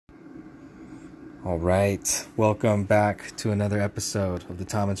All right, welcome back to another episode of the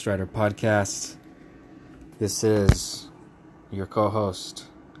Tom and Strider podcast. This is your co-host.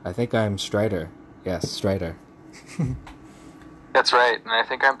 I think I'm Strider. Yes, Strider. That's right, and I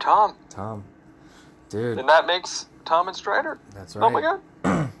think I'm Tom. Tom. Dude. And that makes Tom and Strider. That's right. Oh my god.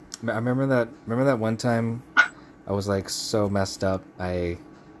 I remember that one time I was like so messed up. I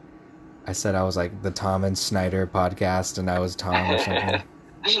said I was like the Tom and Snyder podcast and I was Tom or something.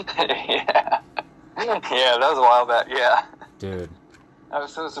 Yeah, that was a while back, yeah. Dude. I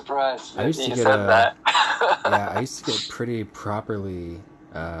was so surprised I used to you get said that. Yeah, I used to get pretty properly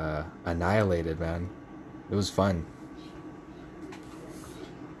annihilated, man. It was fun.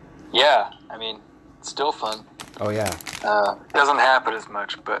 Yeah, I mean, it's still fun. Oh, yeah. It doesn't happen as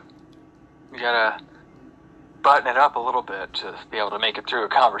much, but you gotta button it up a little bit to be able to make it through a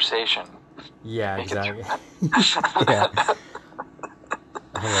conversation. Yeah, Make exactly. Yeah.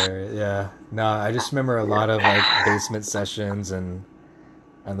 Hilarious. Yeah. No, I just remember a lot of like basement sessions and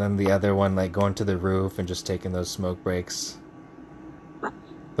then the other one like going to the roof and just taking those smoke breaks.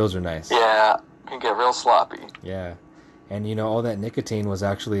 Those are nice. Yeah, can get real sloppy. Yeah. And you know, all that nicotine was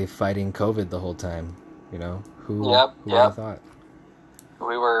actually fighting COVID the whole time. You know? Who would have thought?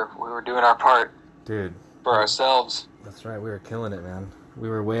 We were doing our part. Dude. For ourselves. That's right, we were killing it, man. We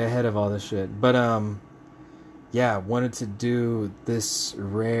were way ahead of all this shit. But yeah, wanted to do this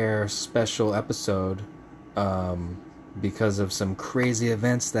rare special episode because of some crazy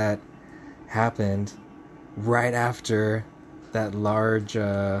events that happened right after that large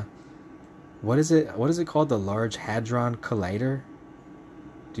what is it called, the Large Hadron Collider?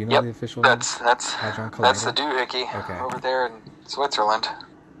 Do you know the official name? That's Hadron Collider? That's the doohickey over there in Switzerland.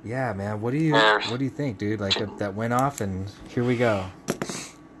 Yeah, man. What do you think, dude? Like that went off and here we go.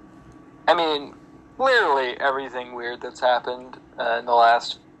 I mean, literally everything weird that's happened in the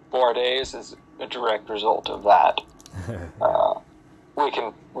last 4 days is a direct result of that. We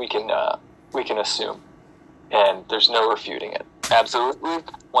can assume, and there's no refuting it. Absolutely,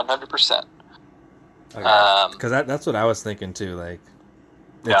 100%. Because that's what I was thinking too. Like,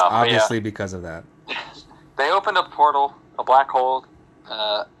 it's obviously because of that. They opened a portal, a black hole,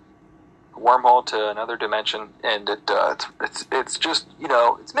 a wormhole to another dimension, and it's just, you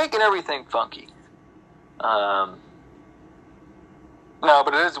know, it's making everything funky. No,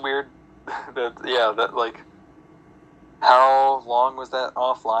 but it is weird that like, how long was that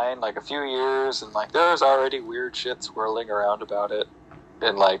offline? Like a few years, and like there's already weird shit swirling around about it,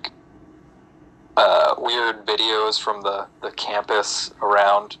 and like weird videos from the campus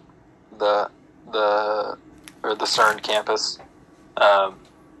around the CERN campus.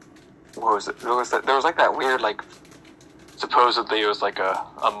 What was it? There was like that weird, like, supposedly it was like a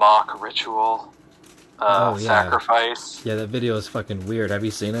mock ritual sacrifice. Yeah, that video is fucking weird. Have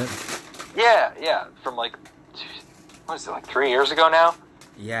you seen it? Yeah, from like, what is it, like 3 years ago now?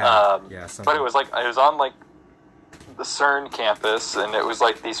 Yeah, but it was on like the CERN campus, and it was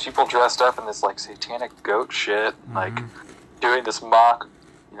like these people dressed up in this like satanic goat shit, like doing this mock,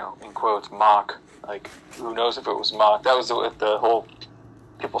 you know, in quotes, mock, like, who knows if it was mock. That was what the whole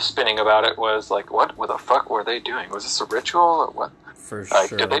people spinning about it was like, what the fuck were they doing? Was this a ritual or what? For like,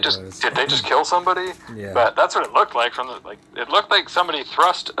 sure. Did they just kill somebody? Yeah. But that's what it looked like it looked like somebody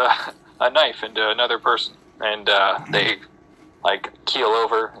thrust a knife into another person, and they like keel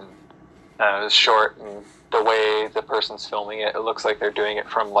over, and it was short, and the way the person's filming it looks like they're doing it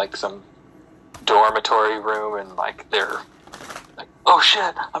from like some dormitory room, and like they're like, oh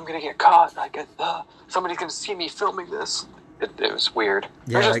shit, I'm gonna get caught. Somebody's gonna see me filming this. It was weird.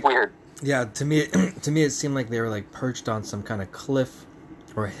 Yeah, it was just weird. Yeah, to me it seemed like they were like perched on some kind of cliff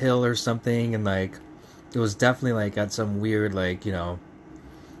or hill or something, and like it was definitely like at some weird, like, you know,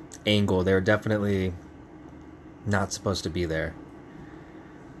 angle. They were definitely not supposed to be there.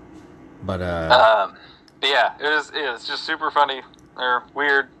 But yeah, it was just super funny or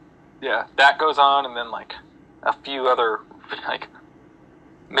weird. Yeah, that goes on, and then like a few other like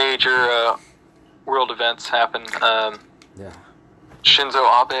major world events happen. Yeah. Shinzo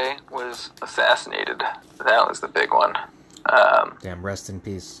Abe was assassinated. That was the big one. Damn, rest in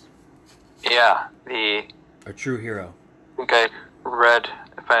peace. Yeah, a true hero. I think I read,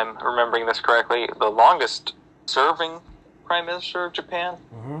 if I'm remembering this correctly, the longest serving Prime Minister of Japan.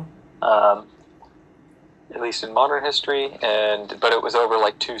 Mm-hmm. At least in modern history, but it was over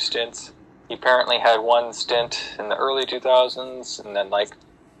like 2 stints. He apparently had 1 stint in the early 2000s, and then like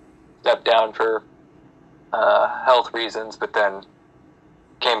stepped down for health reasons, but then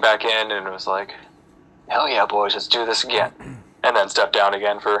came back in and was like, hell yeah, boys, let's do this again. And then stepped down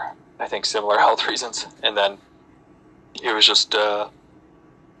again for, I think, similar health reasons. And then he was just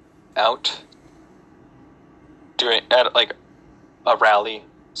out doing at like a rally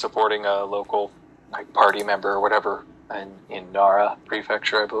supporting a local like party member or whatever in Nara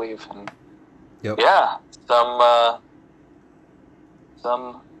Prefecture, I believe. And Yep. yeah, some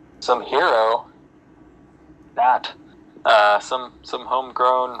hero that some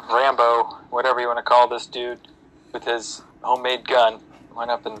homegrown Rambo, whatever you want to call this dude, with his homemade gun,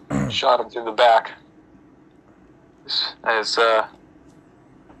 went up and shot him through the back. It's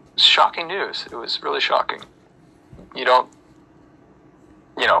shocking news. It was really shocking. You don't,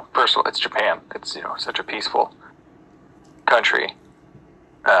 first of all, it's Japan. It's, such a peaceful country.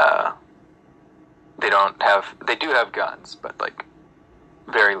 They do have guns, but like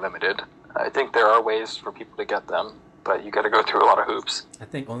very limited. I think there are ways for people to get them, but you got to go through a lot of hoops. I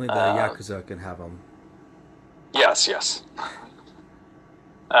think only the Yakuza can have them. Yes.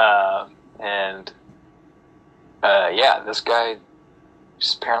 This guy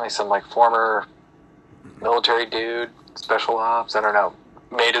is apparently some like former military dude, special ops, I don't know,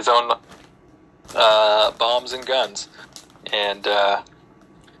 made his own bombs and guns, and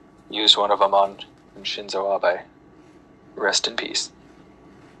used one of them on Shinzo Abe. Rest in peace.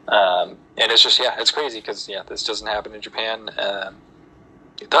 And it's just, it's crazy because, this doesn't happen in Japan.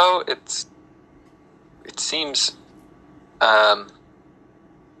 Though it seems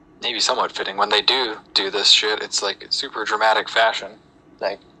maybe somewhat fitting when they do this shit. It's like super dramatic fashion.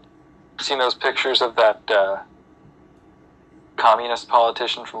 Like, seen those pictures of that communist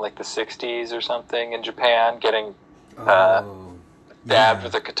politician from like the 60s or something in Japan getting stabbed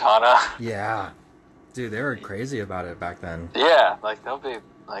with a katana? Yeah. Dude, they were crazy about it back then. Yeah, like they'll be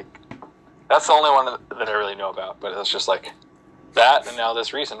like, that's the only one that I really know about, but it's just like that, and now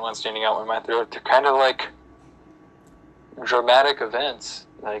this recent one standing out in my throat. They're kind of like dramatic events,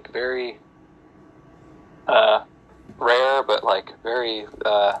 like very rare, but like very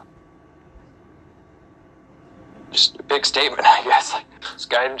just a big statement, I guess. Like, this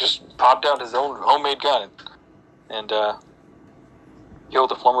guy just popped out his own homemade gun and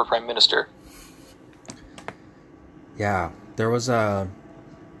killed a former prime minister. Yeah, there was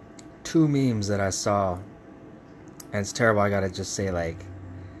two memes that I saw, and it's terrible. I gotta just say, like,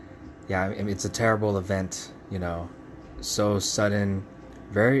 I mean, it's a terrible event, so sudden,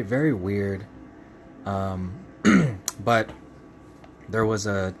 very, very weird. But there was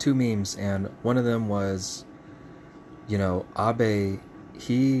two memes, and one of them was, Abe,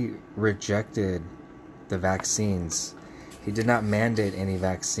 he rejected the vaccines. He did not mandate any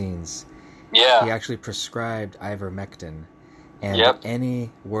vaccines. Yeah. He actually prescribed ivermectin. And any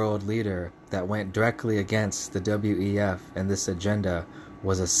world leader that went directly against the WEF and this agenda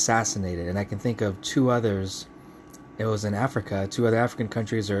was assassinated. And I can think of two others. It was in Africa. Two other African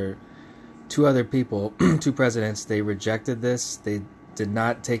countries, or two other people, two presidents, they rejected this. They did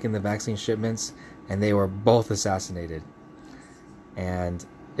not take in the vaccine shipments, and they were both assassinated. And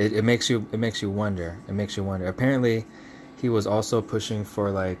it makes you wonder. It makes you wonder. Apparently, he was also pushing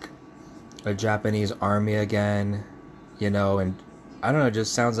for like a Japanese army again, and I don't know, it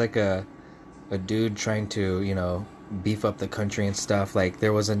just sounds like a dude trying to, beef up the country and stuff. Like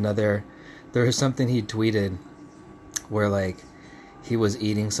there was something he tweeted where like he was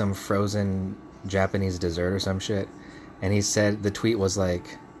eating some frozen Japanese dessert or some shit, and he said, the tweet was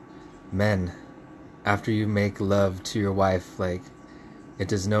like, "Men, after you make love to your wife, like,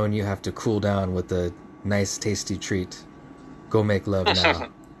 it is known you have to cool down with a nice tasty treat. Go make love now."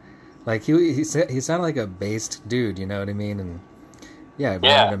 Like he sounded like a based dude, you know what I mean? And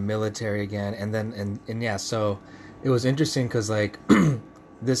wanted a military again, and then so it was interesting because like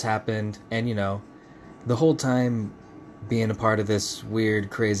this happened, and the whole time being a part of this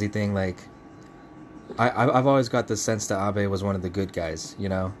weird crazy thing, like I've always got the sense that Abe was one of the good guys,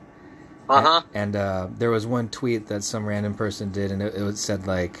 And there was one tweet that some random person did, and it said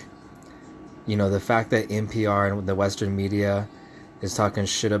like, the fact that NPR and the Western media is talking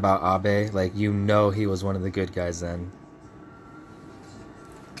shit about Abe, like, he was one of the good guys then.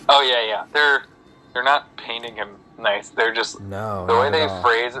 Oh yeah. They're not painting him nice. They're just the way they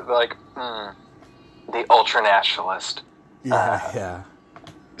phrase it, like the ultra nationalist. Yeah.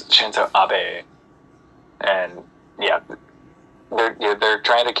 Shinzo Abe, and they're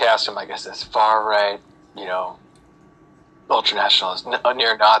trying to cast him like as this far right, ultra nationalist,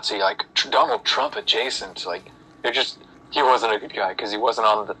 near Nazi, like Donald Trump adjacent. Like he wasn't a good guy because he wasn't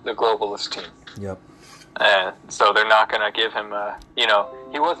on the globalist team. Yep. And so they're not going to give him he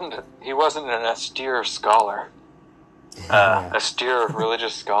wasn't an austere scholar, austere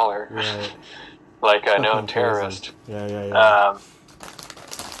religious scholar, right. like a known terrorist. Yeah.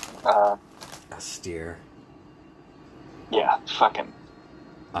 Austere. Yeah, fucking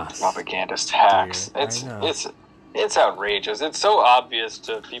Us. propagandist hacks. Dear. It's it's outrageous. It's so obvious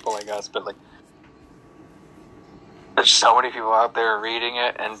to people like us, but like, there's so many people out there reading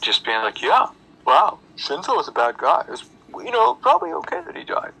it and just being like, yeah, wow, Shinzo was a bad guy. It was, probably okay that he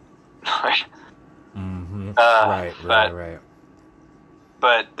died. Right.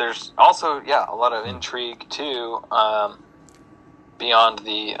 But there's also, a lot of intrigue too, beyond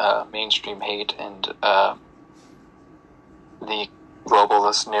the mainstream hate and the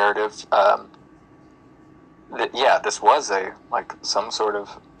globalist narrative. This was some sort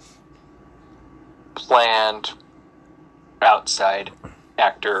of planned outside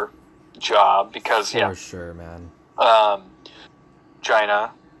actor job because for sure, man.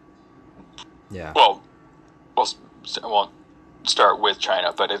 China. Yeah. Well, won't start with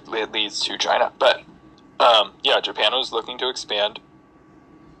China, but it leads to China. But Japan was looking to expand.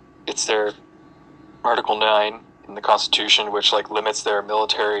 It's their Article 9 in the Constitution, which limits their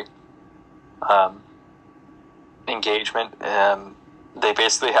military engagement. They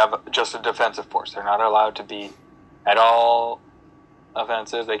basically have just a defensive force. They're not allowed to be at all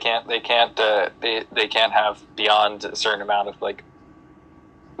offensive. They can't have beyond a certain amount of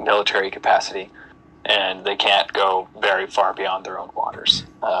military capacity, and they can't go very far beyond their own waters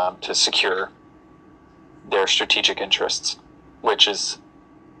to secure their strategic interests, which is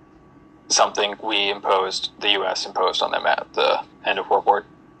something the U.S. imposed on them at the end of World War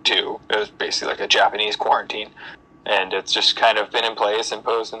II. It was basically like a Japanese quarantine, and it's just kind of been in place,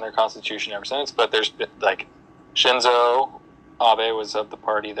 imposed in their constitution ever since. But there's been, Shinzo Abe was of the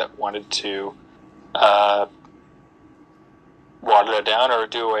party that wanted to water it down or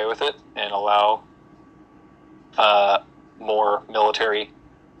do away with it and allow more military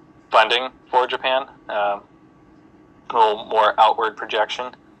funding for Japan, a little more outward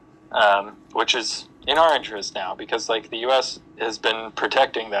projection, which is in our interest now because the U.S. has been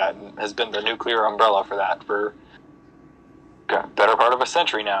protecting that and has been the nuclear umbrella for that for a better part of a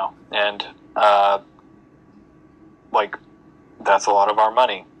century now, and that's a lot of our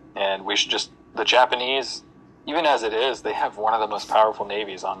money, and we should the Japanese, even as it is, they have one of the most powerful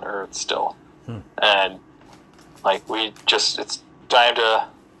navies on Earth still. And it's time to,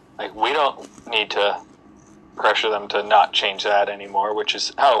 we don't need to pressure them to not change that anymore, which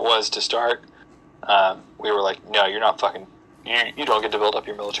is how it was to start. We were no, you're not fucking, you don't get to build up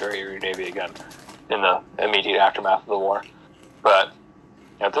your military or your navy again in the immediate aftermath of the war. But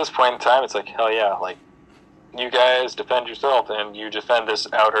at this point in time, it's hell yeah, you guys defend yourself and you defend this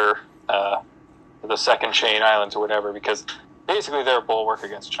outer, the second chain islands or whatever, because basically they're a bulwark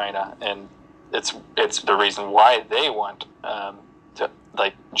against China, and it's the reason why they want to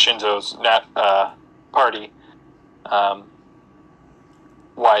Shinzo's party,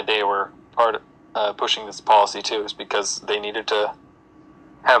 why they were part of pushing this policy too, is because they needed to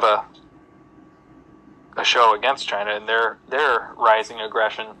have a show against China and their rising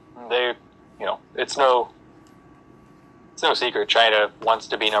aggression. They, it's no secret China wants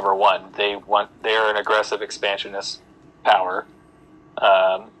to be number one. They're an aggressive expansionist power.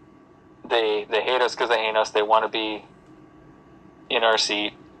 They hate us because they hate us. They want to be in our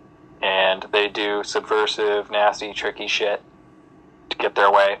seat, and they do subversive, nasty, tricky shit to get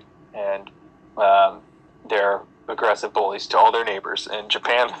their way. And they're aggressive bullies to all their neighbors. And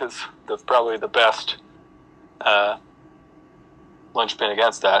Japan is probably the best linchpin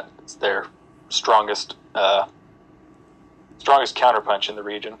against that. It's their strongest counterpunch in the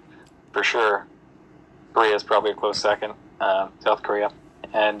region, for sure. Korea is probably a close second, South Korea.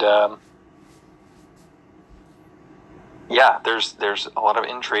 And there's a lot of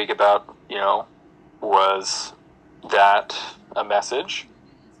intrigue about, was that a message?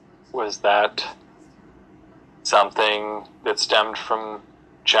 Was that something that stemmed from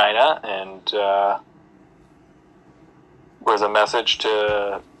China and was a message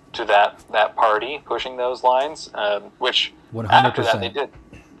to that party pushing those lines? Which 100%. After that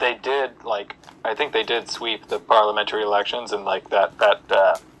they did I think they did sweep the parliamentary elections, and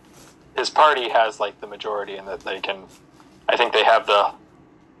that his party has the majority, and that I think they have the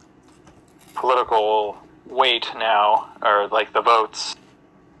political weight now, or the votes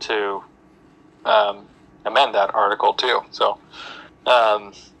to amend that article too. So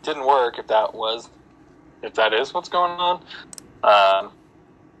didn't work if that is what's going on.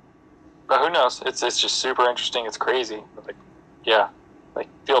 But who knows? It's just super interesting. It's crazy.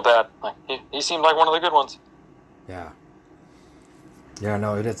 Feel bad. He seemed like one of the good ones. Yeah. Yeah,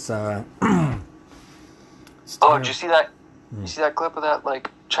 no, it's did you see that? You see that clip of that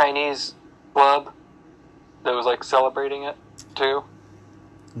Chinese club that was celebrating it too?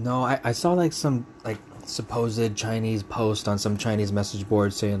 No, I saw some supposed Chinese post on some Chinese message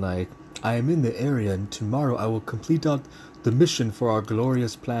board saying I am in the area, and tomorrow I will complete out the mission for our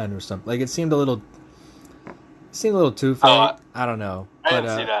glorious plan, or something. Like, it seemed a little too fake. I don't know. I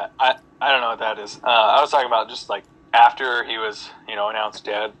didn't see that. I don't know what that is. I was talking about just like after he was, announced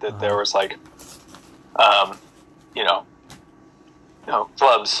dead, that there was like,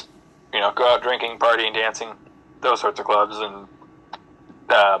 clubs, go out drinking, partying, dancing, those sorts of clubs, and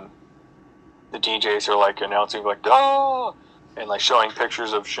the DJs are like announcing like, oh, and like showing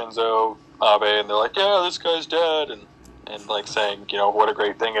pictures of Shinzo Abe, and they're like, yeah, this guy's dead, and like saying, what a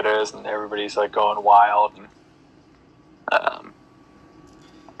great thing it is, and everybody's like going wild, and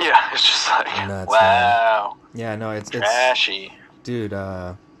yeah, it's just like, nuts, wow. Man. Yeah, no, it's trashy. Dude,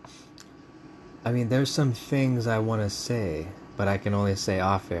 I mean, there's some things I want to say, but I can only say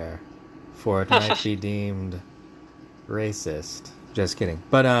off air, for it might be deemed racist. Just kidding.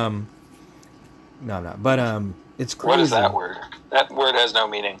 But, no, I'm not. But, it's crazy. What is that word? That word has no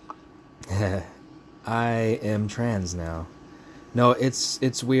meaning. I am trans now. No,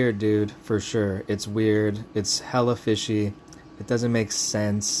 it's weird, dude, for sure. It's weird. It's hella fishy. It doesn't make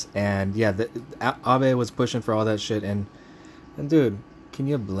sense. And, yeah, Abe was pushing for all that shit. And, dude, can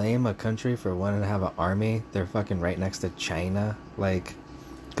you blame a country for wanting to have an army? They're fucking right next to China. Like,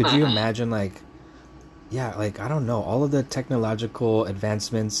 could you imagine, like, yeah, like, I don't know, all of the technological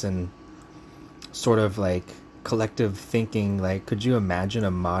advancements and sort of, like, collective thinking, like, could you imagine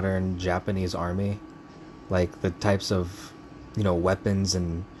a modern Japanese army? Like, the types of, weapons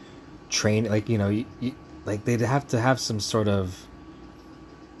and train, like, like, they'd have to have some sort of,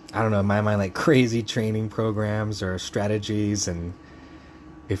 I don't know, in my mind, like, crazy training programs or strategies, and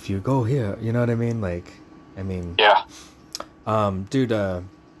if you go here, you know what I mean? Like, yeah. Dude,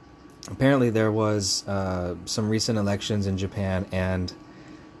 apparently there was some recent elections in Japan, and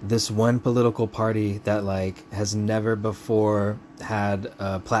this one political party that, like, has never before had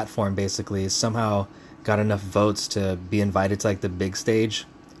a platform, basically, somehow got enough votes to be invited to, like, the big stage,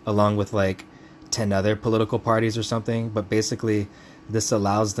 along with, like, 10 other political parties or something. But basically, this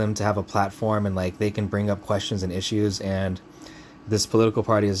allows them to have a platform, and, like, they can bring up questions and issues, and this political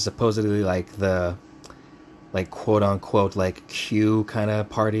party is supposedly, like, the, like, quote-unquote, like, Q kind of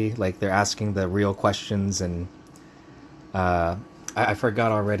party. Like, they're asking the real questions, and I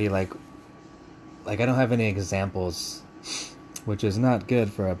forgot already, like, I don't have any examples, which is not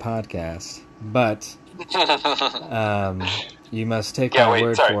good for a podcast, but you must take my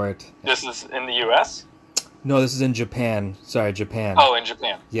word for it. This is in the U.S.? No, this is in Japan. Sorry, Japan. Oh, in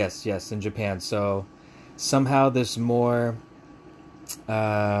Japan. Yes, in Japan. So somehow this more,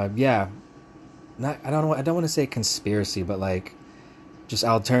 I don't want to say conspiracy, but, like, just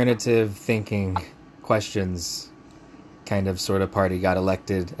alternative thinking questions kind of sort of party got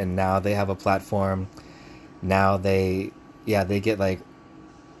elected, and now they have a platform. Now they get, like,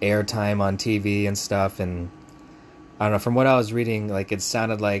 airtime on TV and stuff, and I don't know, from what I was reading, like, it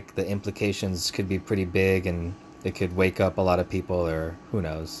sounded like the implications could be pretty big, and it could wake up a lot of people, or who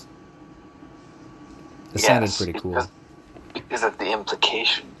knows. It sounded pretty cool. Is it the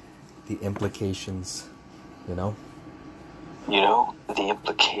implication? The implications, the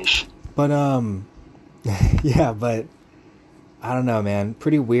implication. But, yeah, but, I don't know, man,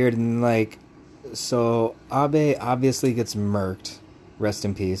 pretty weird, and, like, so, Abe obviously gets murked, rest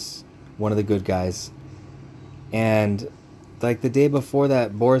in peace, one of the good guys, and, like, the day before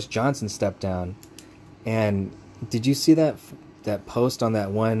that, Boris Johnson stepped down, and did you see that post on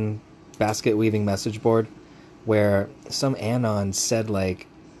that one basket weaving message board, where some anon said, like,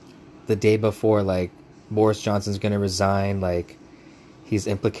 the day before, like, Boris Johnson's gonna resign, like, he's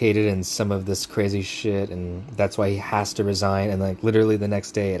implicated in some of this crazy shit, and that's why he has to resign, and, like, literally the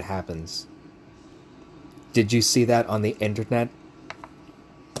next day it happens. Did you see that on the internet?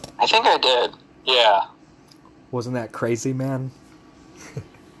 I think I did, yeah. Wasn't that crazy, man?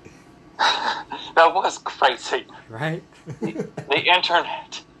 That was crazy. Right? the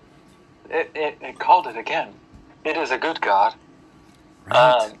internet, it called it again. It is a good God.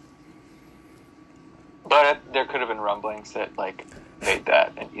 Right. But there could have been rumblings that, like, made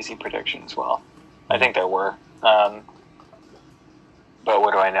that an easy prediction as well. I think there were. But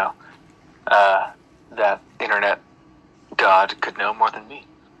what do I know? That internet God could know more than me.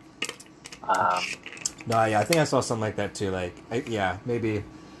 No, yeah, I think I saw something like that too. Like, maybe,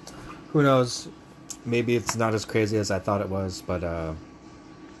 who knows? Maybe it's not as crazy as I thought it was, but,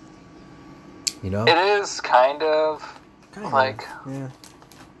 It is kind of like... Yeah.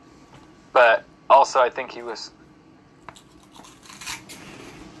 But also, I think he was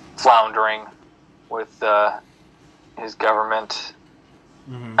floundering with his government.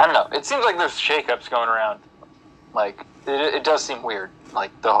 Mm-hmm. I don't know. It seems like there's shakeups going around. Like, it does seem weird.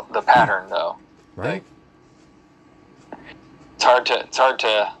 like the pattern though. Right. Like, it's hard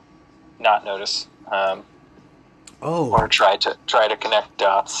to not notice. Or try to connect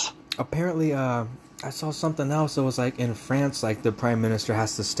dots. Apparently, I saw something else. It was like in France, like the prime minister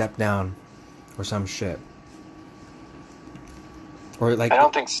has to step down, or some shit. Or like I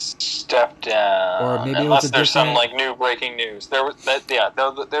don't think step down. Or maybe unless it was a there's some different... like new breaking news. There was that. Yeah,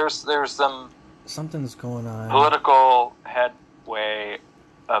 there's some something's going on. Political headway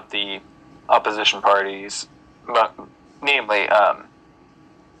of the opposition parties, but namely, I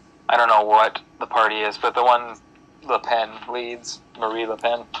don't know what the party is, but the one Le Pen leads, Marie Le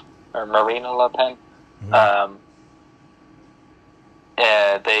Pen or Marina Le Pen. Mm-hmm.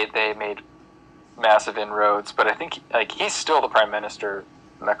 They made massive inroads, but I think like he's still the prime minister.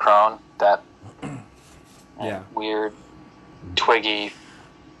 Macron, that weird, twiggy.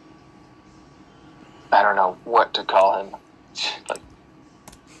 I don't know what to call him. Like,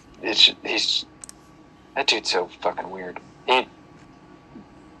 he's that dude's so fucking weird. The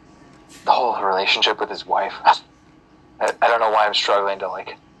whole relationship with his wife. I don't know why I'm struggling to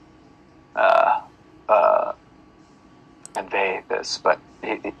like convey this, but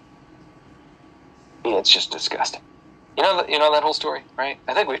it's just disgusting. You know that whole story, right?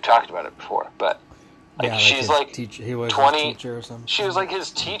 I think we've talked about it before, but like, she's like he was 20 his teacher or something. She was like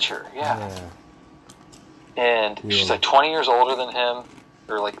his teacher, yeah. And she's like 20 years older than him,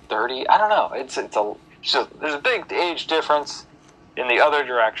 or like 30. I don't know. There's a big age difference in the other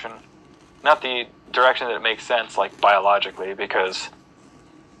direction, not the direction that it makes sense, like biologically, because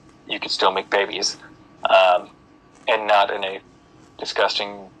you can still make babies, and not in a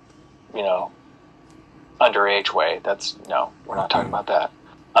disgusting, underage way. No, we're not talking about that.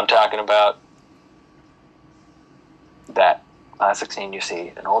 I'm talking about that classic scene you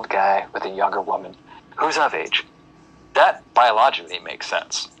see, an old guy with a younger woman who's of age. That biologically makes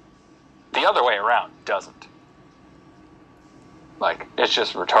sense. The other way around doesn't. Like, it's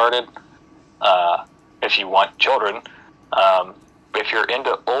just retarded. If you want children, if you're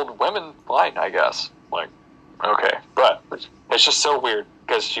into old women, fine, I guess. Like, okay. But it's just so weird,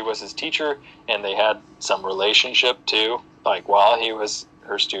 because she was his teacher, and they had some relationship, too, like, while he was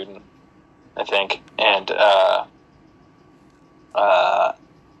her student, I think. And,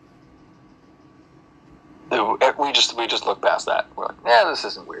 we just look past that. We're like, yeah, this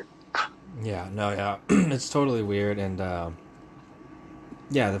isn't weird. Yeah, no, yeah. It's totally weird, and, the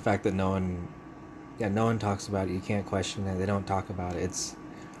fact that no one talks about it, you can't question it, they don't talk about it, it's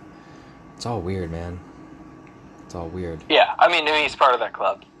all weird, man. It's all weird. Yeah, I mean, he's part of that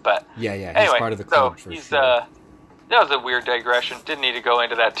club, but... Yeah, he's anyway, part of the club, so for he's, sure. That was a weird digression, didn't need to go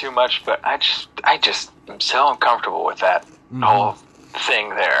into that too much, but I just am so uncomfortable with that whole thing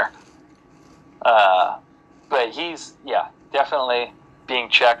there. But he's, definitely being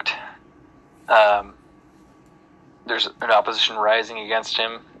checked. There's an opposition rising against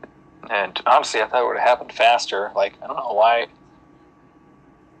him, and honestly, I thought it would have happened faster. Like, I don't know why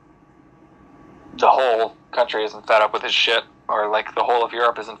the whole country isn't fed up with his shit, or like the whole of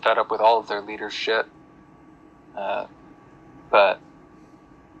Europe isn't fed up with all of their leaders' shit. But,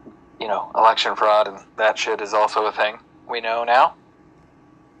 election fraud and that shit is also a thing we know now.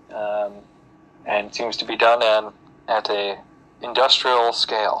 And seems to be done at a industrial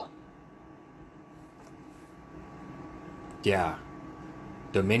scale. Yeah.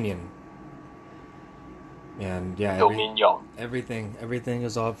 Dominion. And Dominion. Everything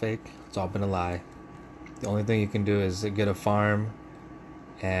is all fake. It's all been a lie. The only thing you can do is get a farm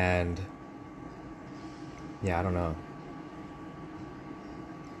and I don't know.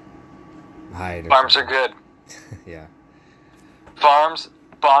 Hide. Farms are good. Yeah. Farms,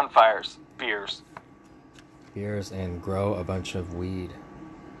 bonfires, beers. Beers and grow a bunch of weed.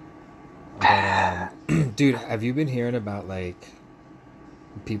 But, dude, have you been hearing about, like,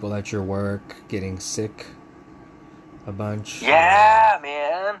 people at your work getting sick a bunch? Yeah,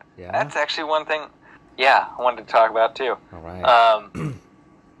 man. Yeah? That's actually one thing, I wanted to talk about, too. All right.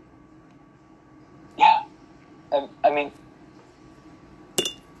 Yeah. I mean,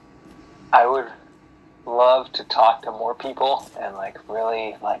 I would love to talk to more people and, like,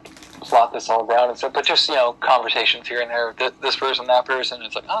 really, like, plot this all down and stuff, but just, conversations here and there with this person, that person.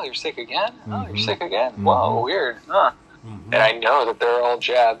 It's like, oh, you're sick again? Oh, you're sick again? Whoa, weird. Huh. And I know that they're all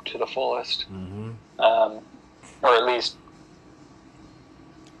jabbed to the fullest. Or at least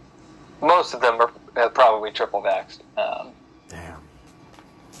most of them are probably triple vaxxed. Damn.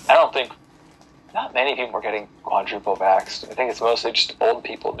 I don't think, not many people are getting quadruple vaxxed. I think it's mostly just old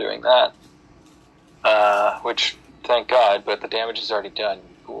people doing that. Which, thank God, but the damage is already done,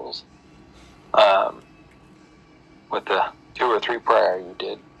 fools. With the 2 or 3 prior you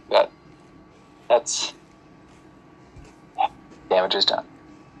did. That's damage is done.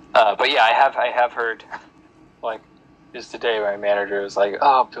 But yeah, I have heard, like, just today my manager was like,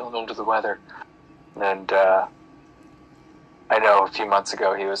 "Oh, I'm feeling under the weather," and I know a few months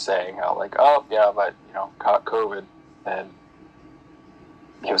ago he was saying how, like, "Oh yeah, but caught COVID," and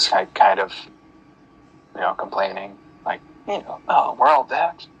he was kind of complaining, like, "Oh, we're all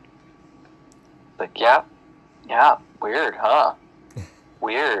back." Like, yeah, weird, huh?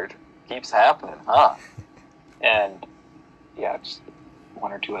 Weird. Keeps happening, huh? And yeah, just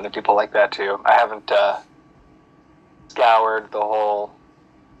 1 or 2 other people like that too. I haven't scoured the whole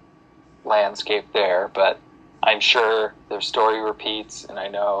landscape there, but I'm sure their story repeats, and I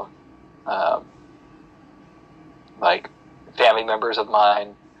know like family members of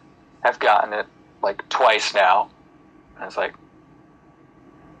mine have gotten it like twice now, and it's like,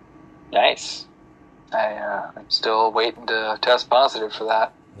 nice. I'm still waiting to test positive for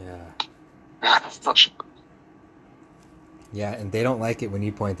that. Yeah. Yeah, and they don't like it when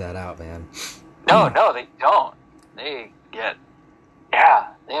you point that out, man. No, they don't. They have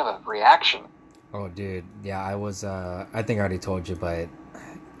a reaction. Oh, dude. Yeah, I was, I think I already told you, but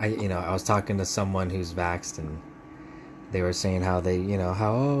I was talking to someone who's vaxxed, and they were saying how they, we got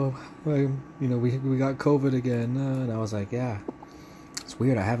COVID again. And I was like, yeah, it's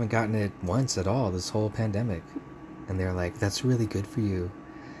weird. I haven't gotten it once at all this whole pandemic. And they're like, that's really good for you.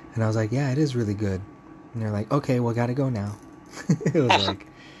 And I was like, yeah, it is really good. And they're like, okay, well, gotta go now. it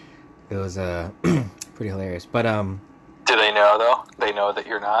was pretty hilarious. But do they know though? They know that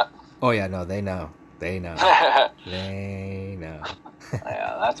you're not. Oh yeah, no, they know. They know. They know.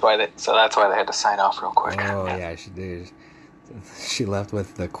 Yeah, that's why they had to sign off real quick. Oh yeah, she did. She left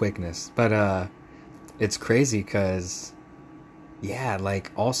with the quickness. But it's crazy because, yeah,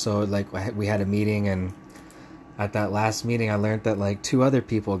 like also like we had a meeting, and at that last meeting I learned that like 2 other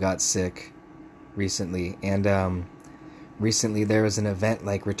people got sick recently, and recently there was an event,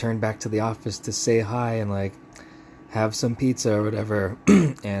 like returned back to the office to say hi and like have some pizza or whatever,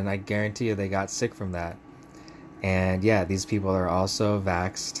 and I guarantee you they got sick from that. And yeah, these people are also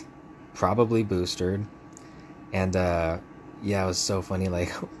vaxxed, probably boosted, and yeah, it was so funny.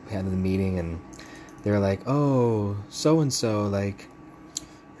 Like, we had the meeting, and they were like, "Oh, so and so, like,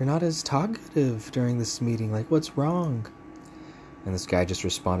 you're not as talkative during this meeting. Like, what's wrong?" And this guy just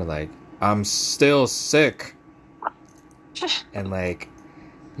responded like, "I'm still sick." And like,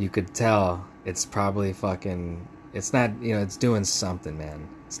 you could tell it's probably fucking. It's not, it's doing something, man.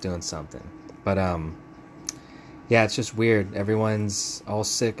 It's doing something. But yeah, it's just weird. Everyone's all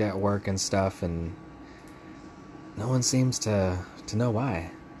sick at work and stuff, and no one seems to know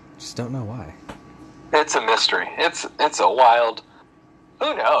why. Just don't know why. It's a mystery. It's a wild.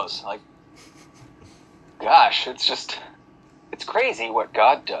 Who knows? Like, gosh, it's crazy what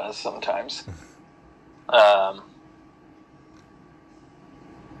God does sometimes.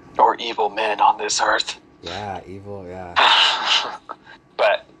 Or evil men on this earth. Yeah, evil. Yeah.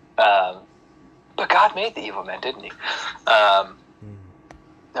 But God made the evil men, didn't he?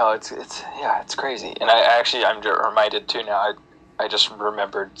 No, it's crazy. And I'm reminded too now. I just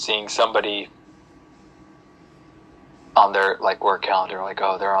remembered seeing somebody on their like work calendar, like,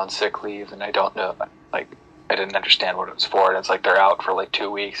 oh, they're on sick leave, and I don't know, like, I didn't understand what it was for, and it's like they're out for like 2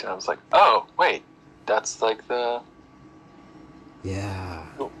 weeks, and I was like, oh, wait, that's like the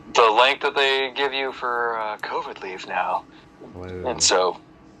length that they give you for COVID leave now. Whoa. And so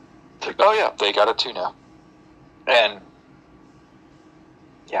it's like, oh yeah, they got it too now. And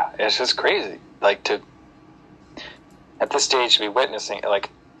yeah, it's just crazy, like, to at this stage to be witnessing, like,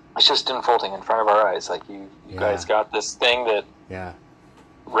 it's just unfolding in front of our eyes. Like, you guys got this thing that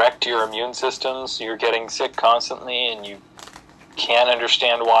wrecked your immune systems. You're getting sick constantly, and you can't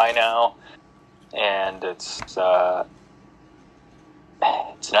understand why now. And it's an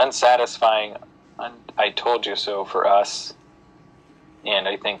unsatisfying, I told you so for us. And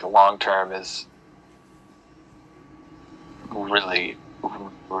I think the long term is really,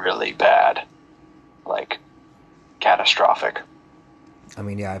 really bad. Like, catastrophic. I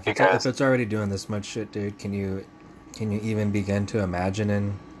mean, yeah, if it's already doing this much shit, dude, can you even begin to imagine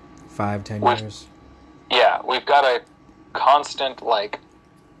in 5-10 years? Yeah, we've got a constant, like,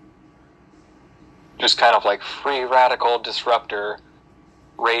 just kind of like free radical disruptor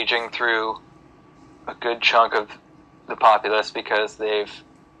raging through a good chunk of the populace because they've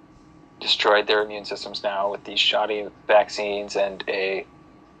destroyed their immune systems now with these shoddy vaccines and a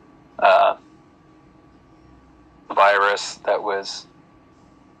virus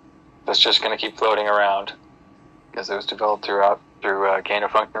that's just going to keep floating around because it was developed through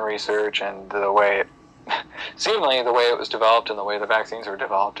gain-of-function research, and the way seemingly the way it was developed and the way the vaccines are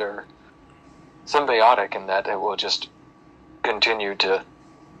developed are symbiotic in that it will just continue to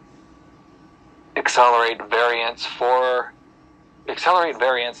accelerate variants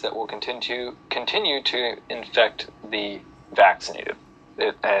that will continue to infect the vaccinated,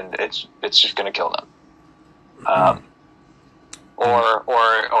 and it's just going to kill them,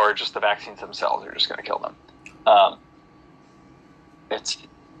 or just the vaccines themselves are just going to kill them. It's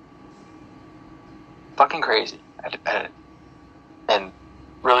fucking crazy and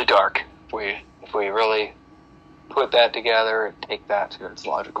really dark. If we really put that together and take that to its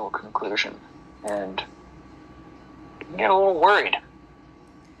logical conclusion, and get a little worried.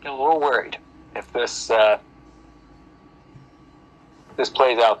 If this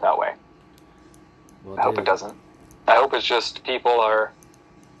plays out that way. Well, I hope it doesn't. I hope it's just people are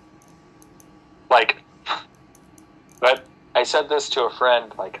like. But I said this to a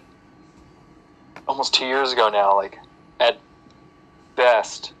friend like almost 2 years ago now. Like at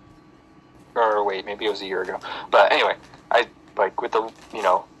best, or wait, maybe it was a year ago. But anyway, I like with the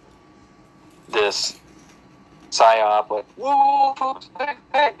this psyop, like, whoa, folks,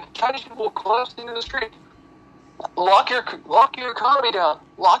 hey, Chinese people collapsing into the street. Lock your economy down.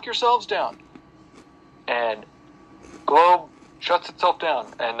 Lock yourselves down. And globe shuts itself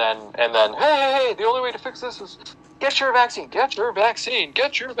down. And then, hey, the only way to fix this is get your vaccine.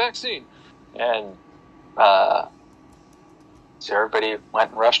 And so everybody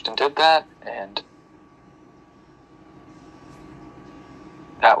went and rushed and did that, and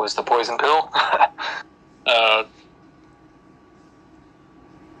that was the poison pill.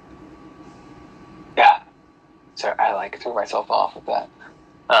 Yeah. So I threw myself off with that.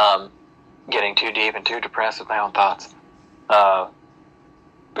 Getting too deep and too depressed with my own thoughts. But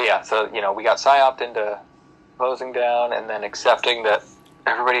yeah, so, we got psyoped into closing down and then accepting that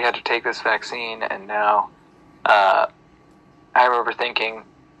everybody had to take this vaccine, and now, I remember thinking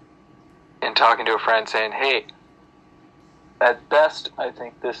and talking to a friend saying, hey, at best, I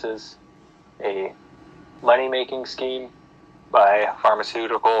think this is a money-making scheme by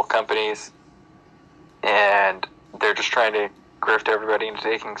pharmaceutical companies, and they're just trying to grift everybody into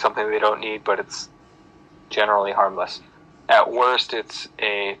taking something they don't need, but it's generally harmless. At worst, it's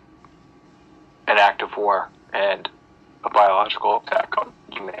an act of war and a biological attack on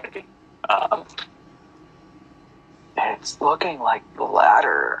humanity. And it's looking like the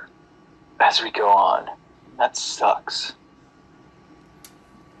latter as we go on. That sucks.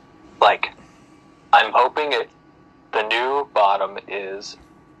 I'm hoping the new bottom is,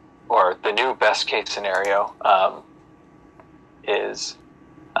 or the new best case scenario, is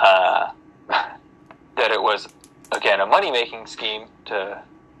that it was, again, a money-making scheme to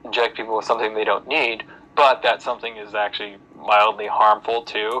inject people with something they don't need, but that something is actually mildly harmful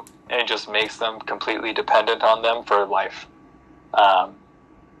too, and it just makes them completely dependent on them for life. Not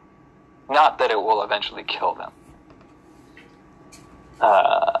that it will eventually kill them.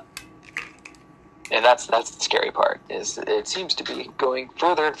 And that's the scary part, is it seems to be going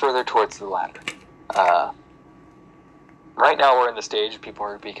further and further towards the latter. Right now we're in the stage people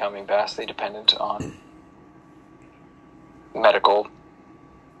are becoming vastly dependent on medical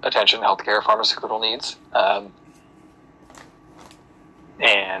attention, healthcare, pharmaceutical needs.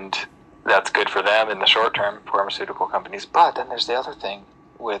 And that's good for them in the short term, pharmaceutical companies. But then there's the other thing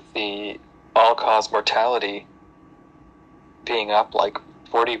with the all-cause mortality being up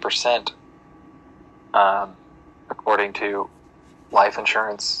 40%, according to life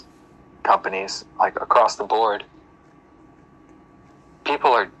insurance companies, across the board.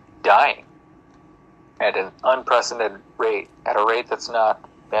 People are dying at an unprecedented rate, at a rate that's not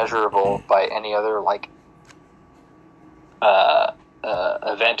measurable by any other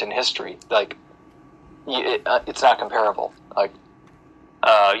event in history. It's not comparable.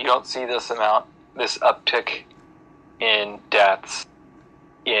 You don't see this uptick in deaths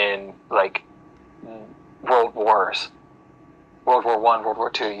in world wars. World War I, World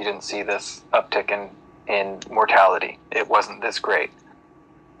War II, you didn't see this uptick in mortality. It wasn't this great.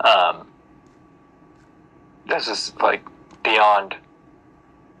 This is beyond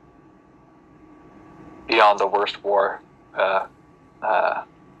the worst war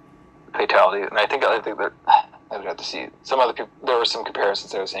fatality. And I think that I would have to see some other people. There were some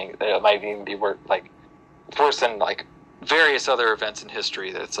comparisons I was saying that it might even be worse than various other events in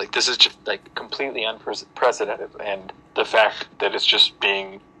history. That it's this is just completely unprecedented, and the fact that it's just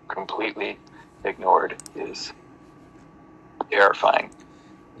being completely ignored is terrifying.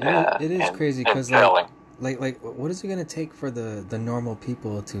 It is crazy because what is it going to take for the normal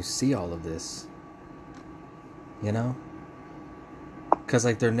people to see all of this? because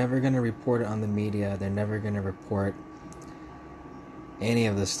like they're never gonna report it on the media. They're never gonna report any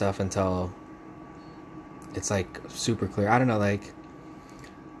of this stuff until it's like super clear. I don't know, like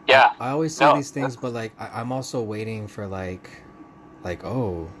Yeah. I always say these things, but like I'm also waiting for like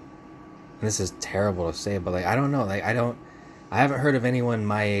oh, and this is terrible to say, but like I don't know, like I haven't heard of anyone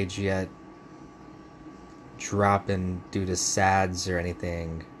my age yet dropping due to SADS or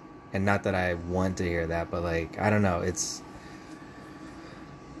anything, and not that I want to hear that, but like I don't know, it's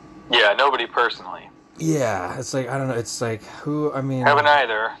nobody personally. Yeah, it's like I don't know, it's like who I mean Haven't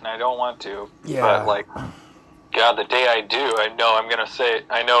either, and I don't want to. Yeah. But like, God, the day I do, I know I'm gonna say,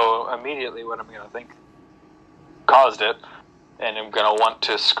 I know immediately what I'm gonna think caused it, and I'm gonna want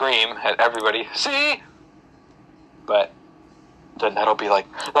to scream at everybody. See? But then that'll be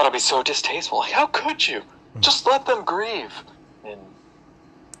so distasteful. Like, how could you? Just let them grieve. And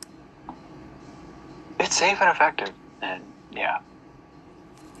it's safe and effective. And yeah.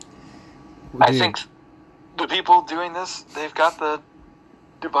 Dude. I think the people doing this, they've got the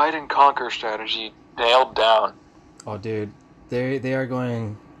divide and conquer strategy nailed down. Oh, dude, they are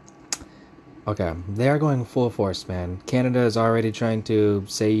going. Okay, they are going full force, man. Canada is already trying to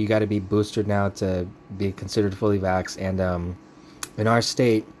say you got to be boosted now to be considered fully vaxxed, and in our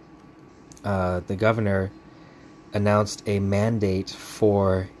state, the governor announced a mandate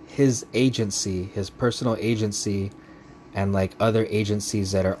for his agency, his personal agency, and like other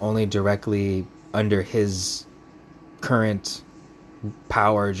agencies that are only directly under his current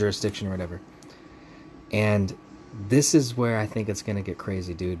power, jurisdiction, or whatever. And this is where I think it's going to get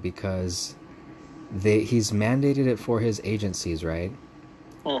crazy, dude, because he's mandated it for his agencies, right?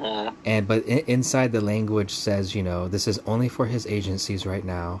 Mm-hmm. But inside the language says, this is only for his agencies right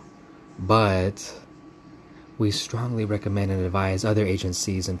now, but we strongly recommend and advise other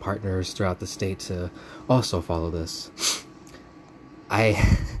agencies and partners throughout the state to also follow this.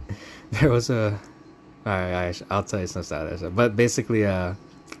 There was I'll tell you some stuff, but basically,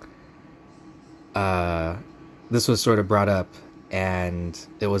 this was sort of brought up, and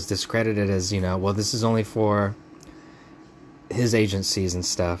it was discredited as, well, this is only for his agencies and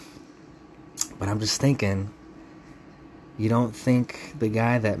stuff. But I'm just thinking, you don't think the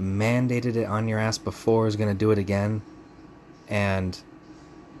guy that mandated it on your ass before is going to do it again? And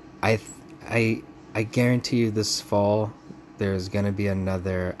I guarantee you this fall, there's going to be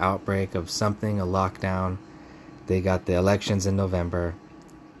another outbreak of something, a lockdown. They got the elections in November.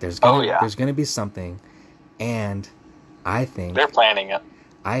 There's going to be something. And I think they're planning it.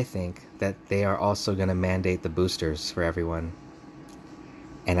 I think that they are also going to mandate the boosters for everyone.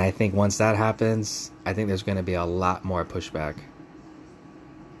 And I think once that happens, I think there's going to be a lot more pushback.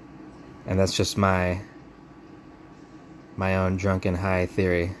 And that's just my own drunken high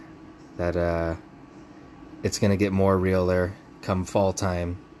theory that it's going to get more realer come fall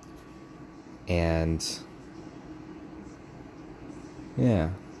time. And yeah.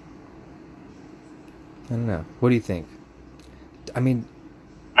 I don't know. What do you think? I mean,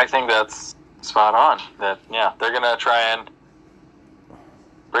 I think that's spot on. That, they're going to try and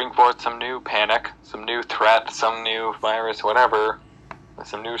bring forth some new panic, some new threat, some new virus, whatever,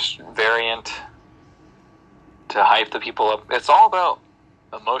 some new variant to hype the people up. It's all about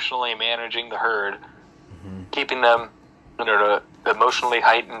emotionally managing the herd, keeping them in an emotionally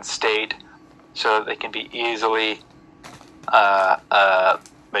heightened state so that they can be easily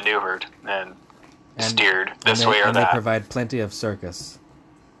maneuvered and steered this way or and that. They provide plenty of circus.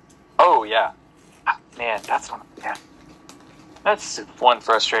 Oh, yeah. Man, that's one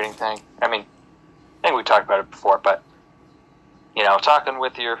frustrating thing. I mean, I think we talked about it before, but, talking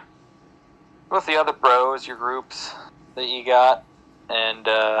with the other bros, your groups that you got, and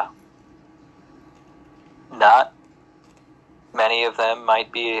not many of them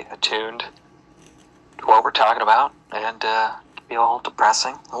might be attuned to what we're talking about, and be a little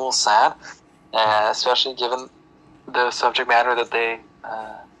depressing, a little sad, especially given the subject matter that they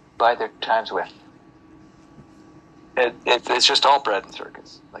bide their times with. It's just all bread and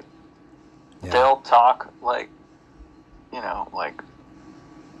circus. Like, they'll talk like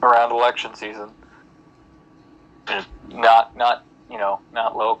around election season, not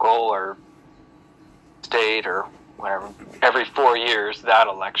local or state or whatever. Every 4 years, that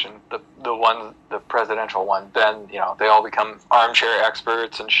election, the presidential one, then they all become armchair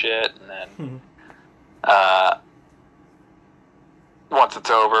experts and shit, and then once it's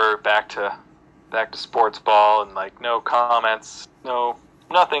over, back to sports ball, and no comments,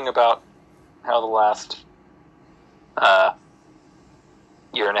 nothing about how the last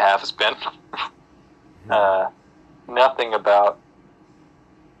year and a half has been. Nothing about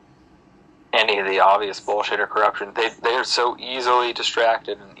any of the obvious bullshit or corruption. They're so easily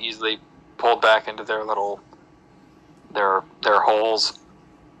distracted and easily pulled back into their little their holes,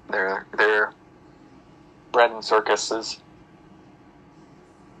 their bread and circuses.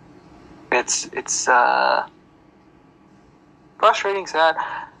 It's frustrating, sad.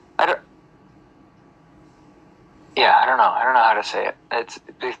 I don't know how to say it. It's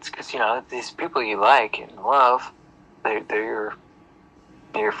because, you know, these people you like and love, they're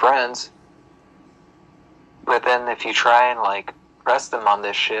your friends. But then if you try and like press them on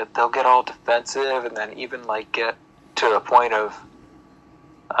this shit, they'll get all defensive and then even like get to a point of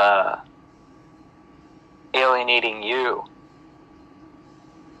alienating you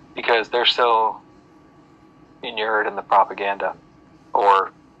because they're so inured in the propaganda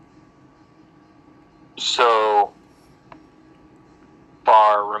or so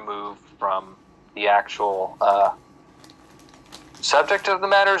far removed from the actual subject of the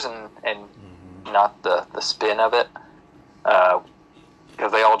matters and not the spin of it,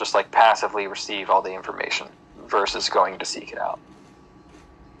 because they all just like passively receive all the information versus going to seek it out.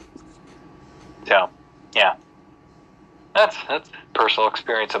 So, yeah, that's personal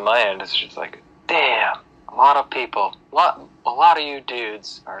experience on my end. It's just like, damn, a lot of people, a lot of you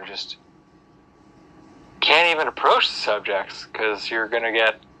dudes are just can't even approach the subjects because you're gonna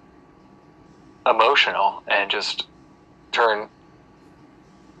get emotional and just turn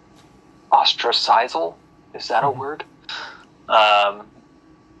ostracizal. Is that a word?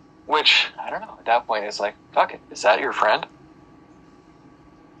 Which, I don't know, at that point it's like, fuck it, is that your friend?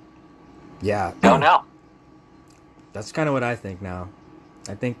 Yeah. Don't know. That's kind of what I think now.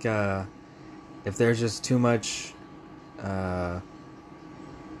 I think if there's just too much...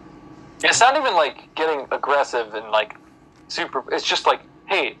 It's not even like getting aggressive and like super... It's just like,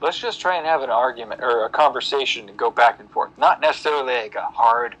 hey, let's just try and have an argument or a conversation and go back and forth. Not necessarily like a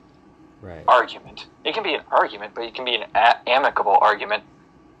hard argument. It can be an argument, but it can be an amicable argument.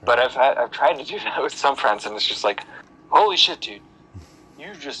 But I've tried to do that with some friends, and it's just like, holy shit, dude.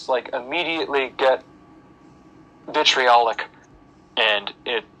 You just like immediately get vitriolic, and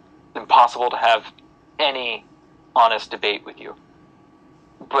it's impossible to have any honest debate with you.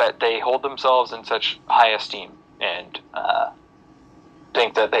 But they hold themselves in such high esteem and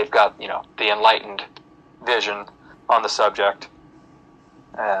think that they've got, you know, the enlightened vision on the subject.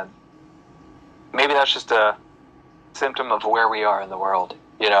 And maybe that's just a symptom of where we are in the world.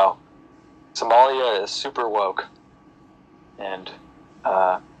 You know, Somalia is super woke, and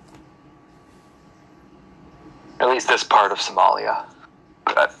at least this part of Somalia.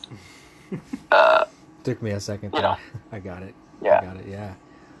 But took me a second. You know, I got it. Yeah. I got it. Yeah.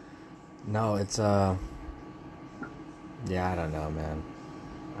 No, it's yeah, I don't know, man.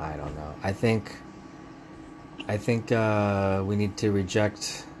 I don't know. I think we need to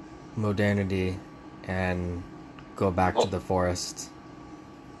reject modernity and go back to the forest.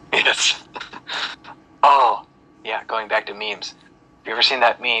 Yes. Oh, yeah, going back to memes. Have you ever seen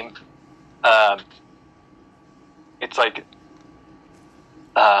that meme? It's like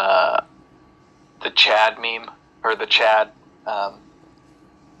the Chad meme, or the Chad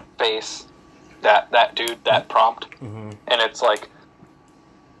face, that dude, that prompt. Mm-hmm. And it's like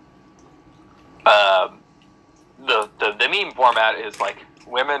the meme format is like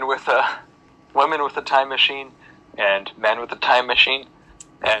women with a time machine and men with a time machine.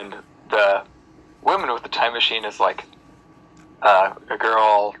 And the women with the time machine is like a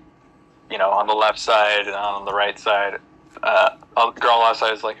girl, you know, on the left side, and on the right side, the girl on the left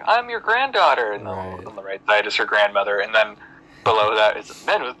side is like, I'm your granddaughter, and on the right side is her grandmother, and then below that is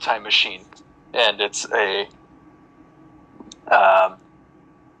men with a time machine, and it's a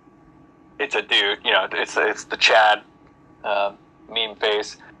dude, you know, it's the Chad meme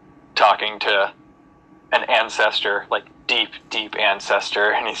face talking to an ancestor, like deep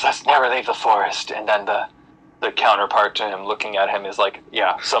ancestor, and he says, never leave the forest. And then the counterpart to him looking at him is like,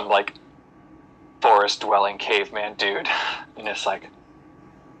 yeah, some like forest dwelling caveman dude. And it's like,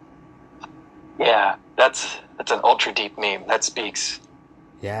 yeah, that's an ultra deep meme that speaks.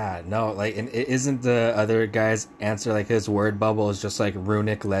 Yeah, no, like, and isn't the other guy's answer like his word bubble is just like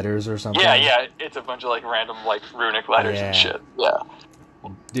runic letters or something? Yeah, it's a bunch of like random like runic letters and shit. Yeah,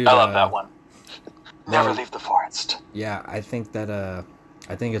 dude, I love that one. Never leave the forest. Yeah, I think that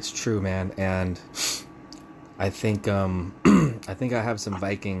I think it's true, man, and I think I have some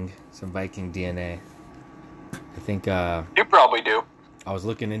Viking DNA. I think you probably do. I was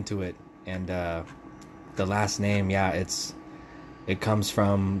looking into it, and the last name, yeah, it comes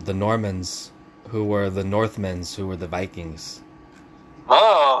from the Normans, who were the Northmen, who were the Vikings.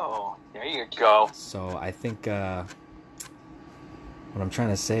 Oh, there you go. So I think what I'm trying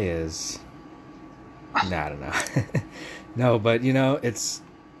to say is, Nah, I don't know. No, but it's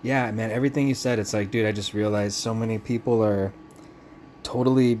yeah, man. Everything you said, it's like, dude, I just realized so many people are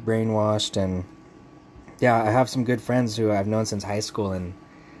totally brainwashed, and yeah, I have some good friends who I've known since high school, and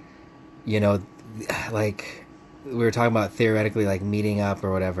you know, like we were talking about theoretically like meeting up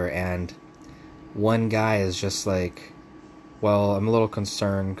or whatever, and one guy is just like, well, I'm a little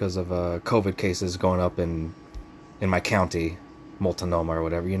concerned because of COVID cases going up in my county, Multnomah or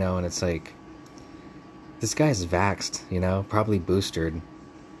whatever, and it's like, this guy's vaxxed, probably boosted.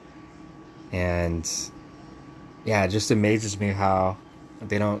 And yeah, it just amazes me how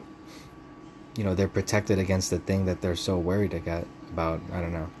they don't, they're protected against the thing that they're so worried about. I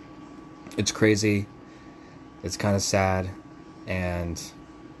don't know. It's crazy. It's kind of sad. And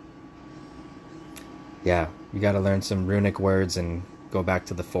yeah, you got to learn some runic words and go back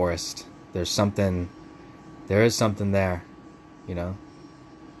to the forest. There is something there, Yeah.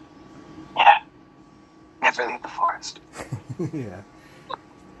 Never leave the forest. Yeah.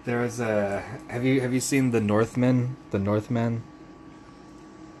 There was a. Have you seen The Northman? The Northman.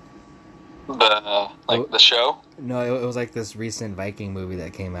 The show? No, it was like this recent Viking movie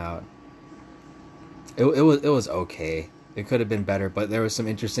that came out. It was okay. It could have been better, but there was some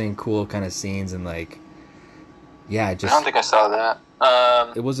interesting, cool kind of scenes and like. Yeah, I don't think I saw that.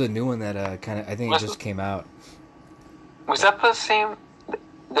 It was a new one that I think it just came out. Was that the same?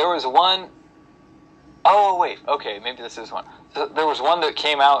 There was one. Oh wait, okay, maybe this is one. There was one that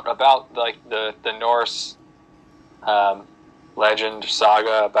came out about like the Norse legend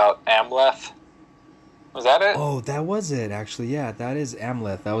saga about Amleth. Was that it? Oh, that was it actually. Yeah, that is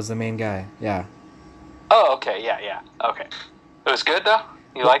Amleth. That was the main guy. Yeah. Oh, okay, yeah. Okay. It was good though.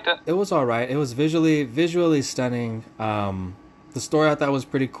 You liked it? It was all right. It was visually stunning. The story I thought was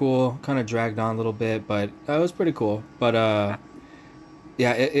pretty cool. Kind of dragged on a little bit, but it was pretty cool. But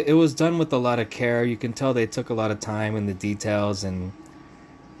yeah, it was done with a lot of care. You can tell they took a lot of time in the details, and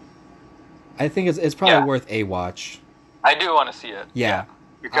I think it's probably worth a watch. I do want to see it. Yeah.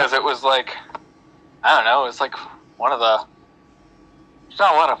 Because it was like, I don't know, it's like one of the. There's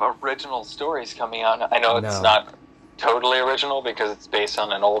not a lot of original stories coming out. I know it's not totally original because it's based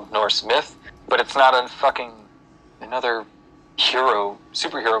on an old Norse myth, but it's not another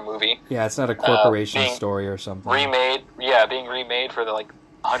superhero movie. Yeah, it's not a corporation story or something. Being remade for the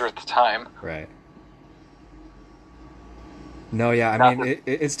 100th time. Right. No, yeah, I mean,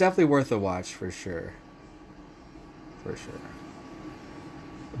 it's definitely worth a watch for sure. For sure.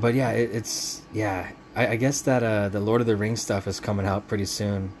 But yeah, I guess that the Lord of the Rings stuff is coming out pretty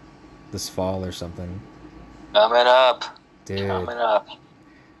soon, this fall or something. Coming up. Dude. Coming up.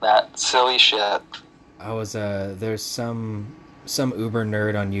 That silly shit. I was there's some uber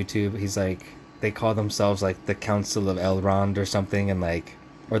nerd on YouTube. He's like, they call themselves like the Council of Elrond or something, and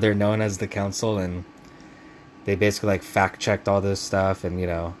or they're known as the Council, and they basically like fact checked all this stuff, and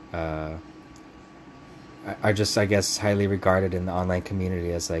are just, I guess, highly regarded in the online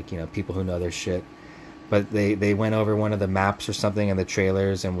community as people who know their shit. But they went over one of the maps or something in the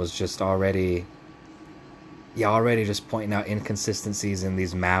trailers and was just already just pointing out inconsistencies in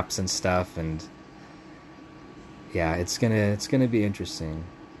these maps and stuff, and yeah, it's gonna be interesting.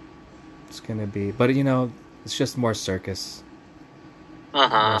 It's gonna be, but it's just more circus.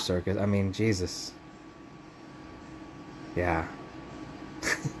 More circus. I mean, Jesus. Yeah.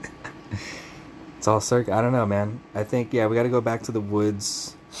 It's all circus. I don't know, man. I think we got to go back to the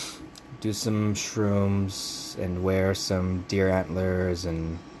woods, do some shrooms, and wear some deer antlers,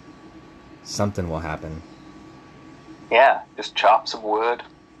 and something will happen. Yeah, just chop some wood.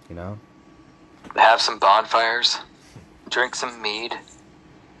 Have some bonfires. Drink some mead.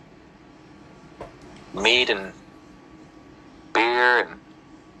 Mead and beer and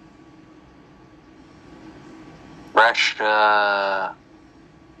fresh, I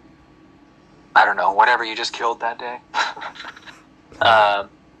don't know, whatever you just killed that day.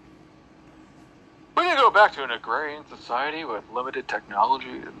 We need to go back to an agrarian society with limited technology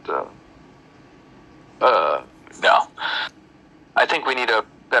and, no. I think we need a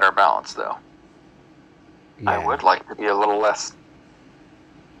better balance, though. Yeah. I would like to be a little less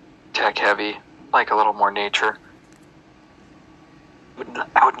tech-heavy, like a little more nature.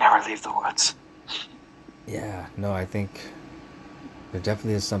 I would never leave the woods. Yeah, no, I think there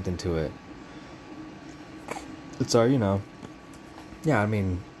definitely is something to it. It's our, yeah, I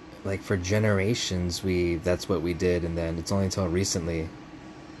mean, like for generations, that's what we did, and then it's only until recently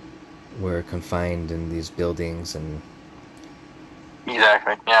we're confined in these buildings and.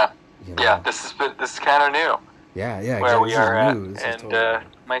 Exactly. Yeah. Yeah. This is kind of new. Yeah. Yeah. Where we are at, and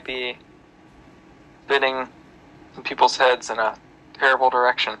might be spinning some people's heads in a terrible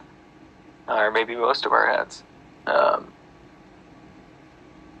direction. or maybe most of our heads. I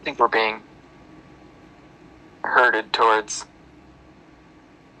think we're being herded towards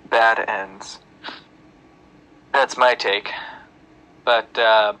bad ends. That's my take.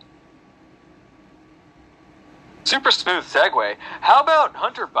 But, super smooth segue. How about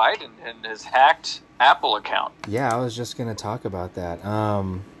Hunter Biden and his hacked Apple account? Yeah, I was just going to talk about that.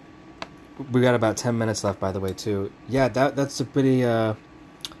 We got about 10 minutes left, by the way, too. Yeah, that's a pretty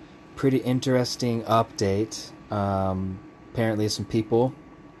interesting update. Apparently some people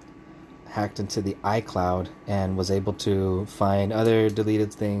hacked into the iCloud and was able to find other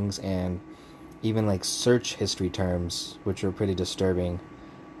deleted things and even like search history terms, which are pretty disturbing.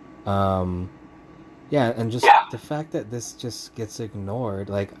 Yeah, and just the fact that this just gets ignored.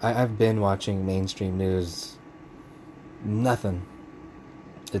 Like, I've been watching mainstream news. Nothing.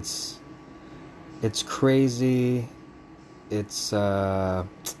 It's crazy. It's, yeah,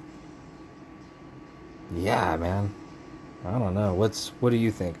 man. I don't know. What do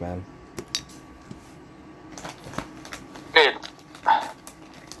you think, man?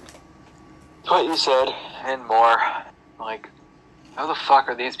 What you said and more. Like, how the fuck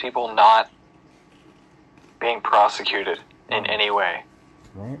are these people not being prosecuted in any way?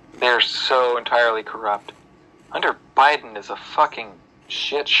 Right. They're so entirely corrupt. Hunter Biden is a fucking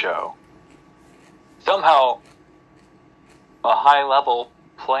shit show. Somehow, a high-level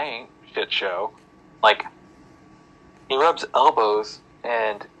playing shit show. Like, he rubs elbows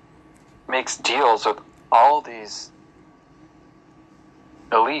and makes deals with all these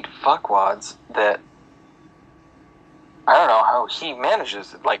elite fuckwads that I don't know how he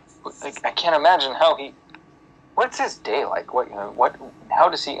manages it. Like I can't imagine how he. What's his day like? How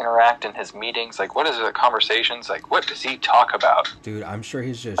does he interact in his meetings? Like, what is the conversations? Like, what does he talk about? Dude, I'm sure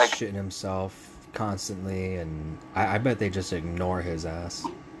he's just shitting himself constantly, and I bet they just ignore his ass.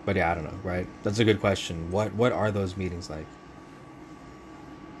 But yeah, I don't know, right? That's a good question. What are those meetings like?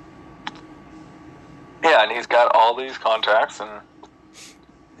 Yeah, and he's got all these contracts and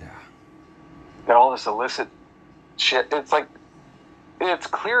got all this illicit shit. It's like, it's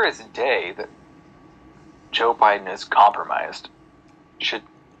clear as day that Joe Biden is compromised. Should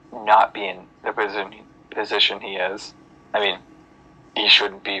not be in the position he is. I mean, he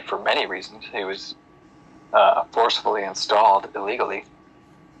shouldn't be for many reasons. He was forcefully installed illegally.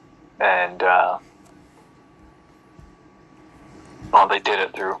 And, well, they did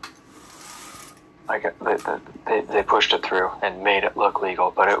it through. Like, they pushed it through and made it look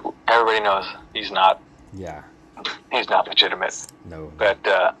legal, but everybody knows he's not. Yeah. He's not legitimate. No. But,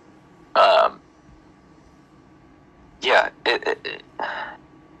 yeah,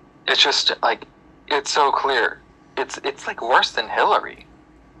 it's just, like, it's so clear. It's like worse than Hillary.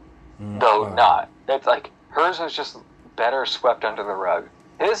 Though not. It's like, hers was just better swept under the rug.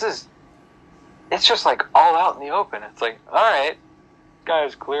 His is, it's just like all out in the open. It's like, alright, this guy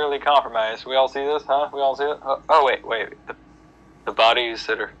is clearly compromised. We all see this, huh? We all see it? Oh, wait. The bodies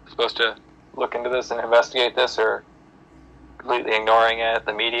that are supposed to look into this and investigate this are completely ignoring it.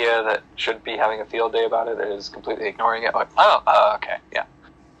 The media that should be having a field day about it is completely ignoring it. Like, okay, yeah.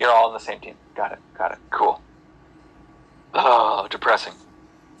 You're all on the same team. Got it. Cool. Oh, depressing.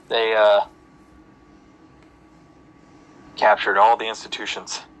 They, captured all the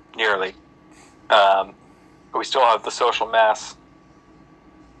institutions, nearly. We still have the social mass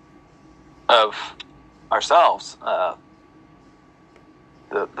of ourselves,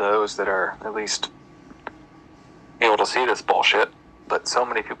 those that are at least able to see this bullshit, but so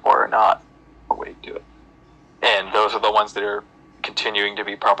many people are not awake to it. And those are the ones that are continuing to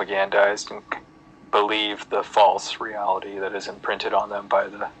be propagandized and believe the false reality that is imprinted on them by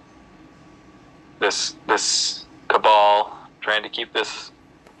this cabal trying to keep this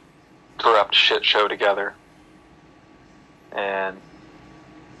corrupt shit show together. And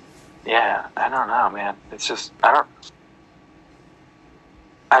yeah, I don't know, man. It's just, I'm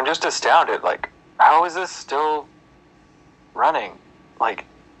just astounded. Like, how is this still running? Like,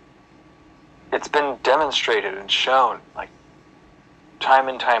 it's been demonstrated and shown, like, time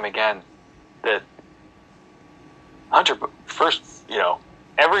and time again, that Hunter, first,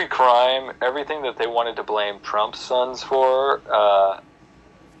 every crime, everything that they wanted to blame Trump's sons for,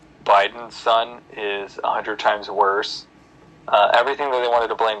 Biden's son is 100 times worse. Everything that they wanted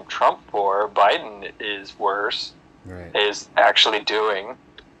to blame Trump for, Biden is worse, right. Is actually doing.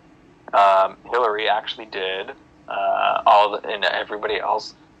 Hillary actually did. And everybody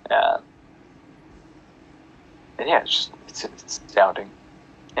else. And yeah, it's astounding.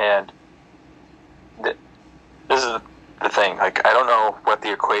 And this is the thing. Like, I don't know what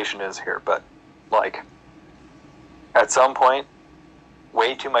the equation is here, but, like, at some point,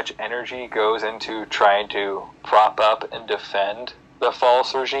 way too much energy goes into trying to prop up and defend the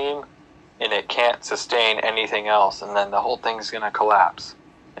false regime, and it can't sustain anything else, and then the whole thing's going to collapse.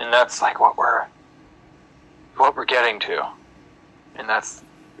 And that's like what we're getting to. And that's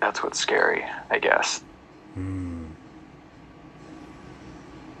what's scary, I guess.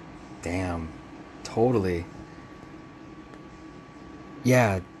 Damn. Totally.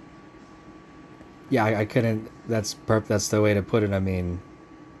 Yeah. Yeah, I couldn't. That's the way to put it. I mean,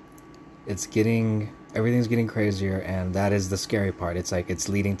 everything's getting crazier, and that is the scary part. It's like it's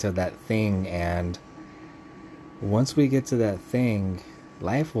leading to that thing, and once we get to that thing,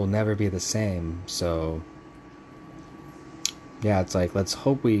 life will never be the same. So, yeah, it's like, let's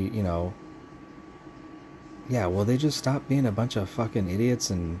hope we, yeah, will they just stop being a bunch of fucking idiots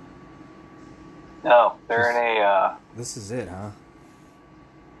and... No, they're in a... This is it, huh?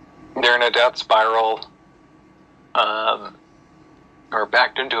 They're in a death spiral, or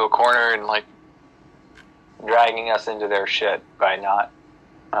backed into a corner and, like, dragging us into their shit by not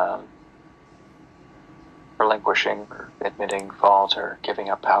relinquishing or admitting fault or giving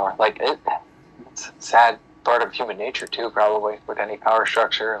up power. Like, it's a sad part of human nature, too, probably, with any power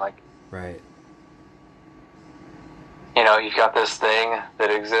structure. Like, right. You've got this thing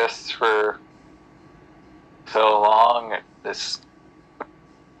that exists for so long, this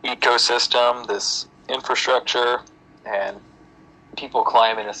ecosystem, this infrastructure, and people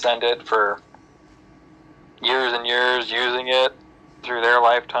climb and ascend it for years and years, using it through their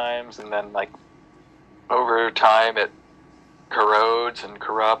lifetimes, and then, like, over time it corrodes and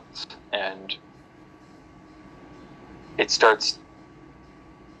corrupts, and it starts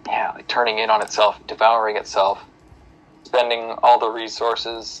like turning in on itself, devouring itself, spending all the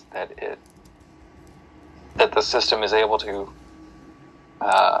resources that the system is able to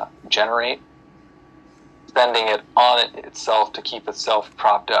generate, spending it on it itself to keep itself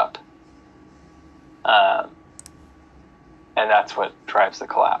propped up. And that's what drives the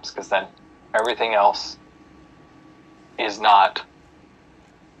collapse, because then everything else is not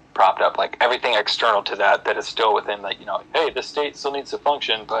propped up. Like, everything external to that is still within, like, hey, the state still needs to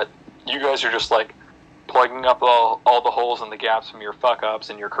function, but you guys are just, like, plugging up all the holes and the gaps from your fuck-ups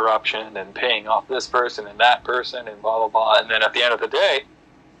and your corruption and paying off this person and that person and blah, blah, blah. And then at the end of the day,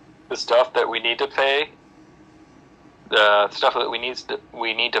 the stuff that we need to pay, the stuff that we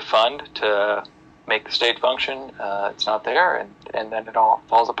need to fund to make the state function, it's not there, and then it all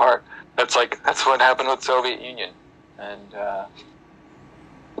falls apart. That's what happened with Soviet Union and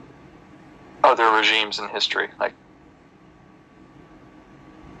other regimes in history, like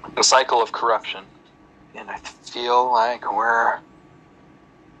the cycle of corruption. And I feel like we're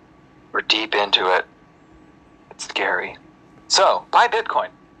deep into it. It's scary. So, buy Bitcoin.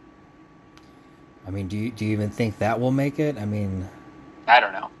 I mean, do you even think that will make it? I mean, I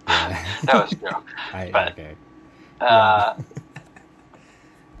don't know. Yeah. That was a joke. Okay.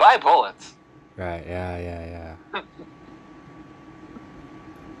 Buy bullets. Right. Yeah.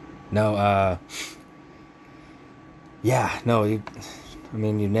 No. Yeah. No. You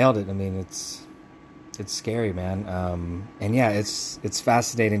nailed it. I mean, it's scary, man. And yeah, it's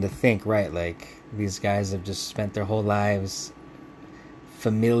fascinating to think, right? Like, these guys have just spent their whole lives,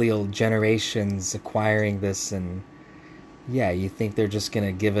 familial generations, acquiring this, and yeah, you think they're just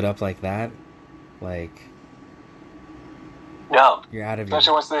gonna give it up like that? Like, no, you're out of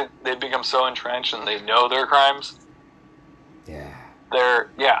especially once they become so entrenched and they know their crimes. Yeah, they're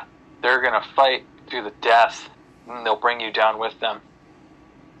gonna fight through the death, and they'll bring you down with them.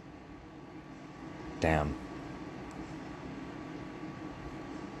 Damn.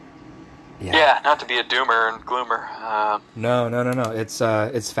 Yeah, not to be a doomer and gloomer. No.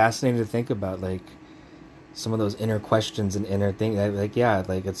 It's fascinating to think about, like, some of those inner questions and inner things. Like, yeah,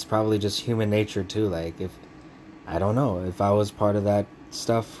 like, it's probably just human nature too. Like, I don't know, if I was part of that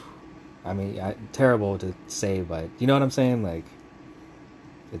stuff, I mean, terrible to say, but you know what I'm saying? Like,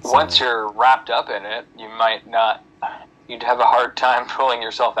 it's, once you're wrapped up in it, you'd have a hard time pulling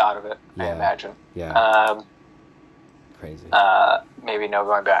yourself out of it, yeah, I imagine. Yeah. Crazy. Maybe no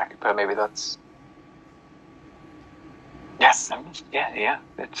going back, but maybe that's... Yes, yeah.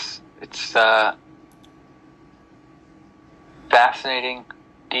 It's fascinating,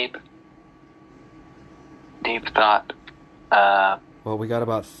 deep thought. Well, we got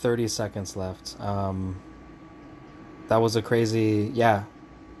about 30 seconds left. That was a crazy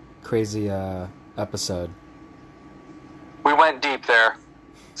episode. We went deep there,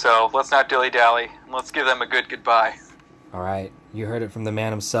 so let's not dilly-dally. Let's give them a good goodbye. All right, you heard it from the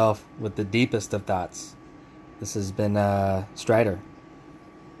man himself with the deepest of thoughts. This has been Strider.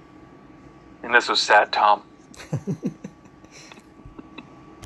 And this was Sad Tom.